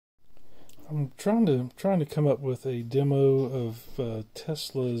I'm trying to come up with a demo of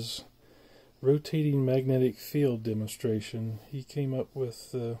Tesla's rotating magnetic field demonstration. He came up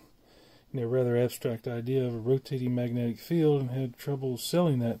with a rather abstract idea of a rotating magnetic field and had trouble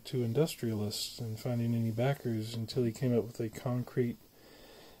selling that to industrialists and finding any backers until he came up with a concrete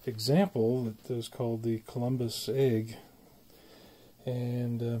example that was called the Columbus egg.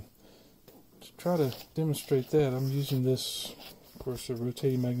 And to try to demonstrate that, I'm using this, of course, a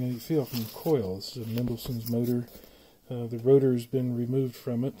rotating magnetic field from the coil. This is a Mendelson's motor. The rotor has been removed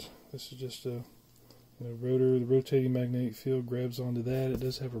from it. This is just a rotor. The rotating magnetic field grabs onto that. It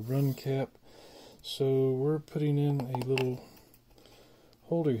does have a run cap. So we're putting in a little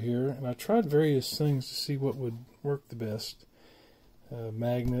holder here, and I tried various things to see what would work the best.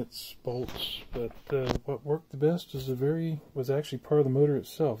 Magnets, bolts, but what worked the best is was actually part of the motor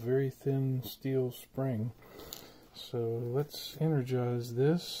itself, very thin steel spring. So let's energize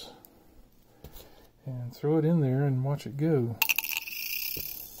this and throw it in there and watch it go.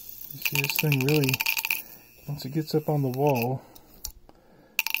 You see, this thing really, once it gets up on the wall,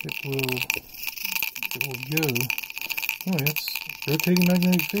 it will go. Oh, that's rotating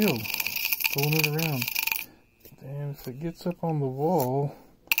magnetic field, pulling it around. And if it gets up on the wall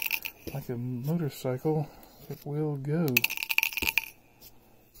like a motorcycle, it will go.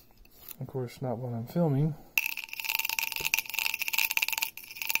 Of course, not when I'm filming.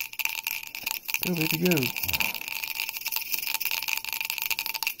 Go, baby, go.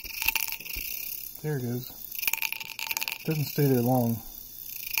 There it goes. Doesn't stay there long.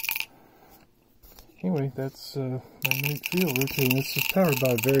 Anyway, that's magnetic field rotating. This is powered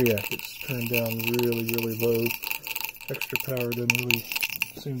by Variac. It's turned down really, really low. Extra power doesn't really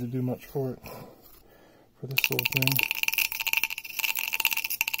seem to do much for it, for this little thing.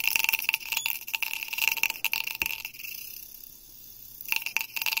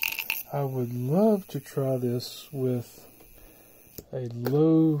 I would love to try this with a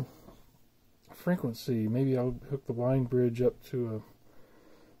low frequency. Maybe I'll hook the line bridge up to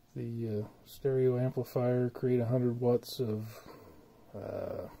the stereo amplifier, create 100 watts of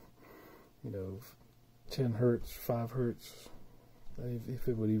 10 hertz, 5 hertz, if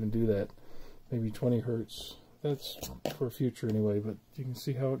it would even do that, maybe 20 hertz. That's for future anyway, but you can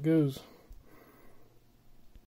see how it goes.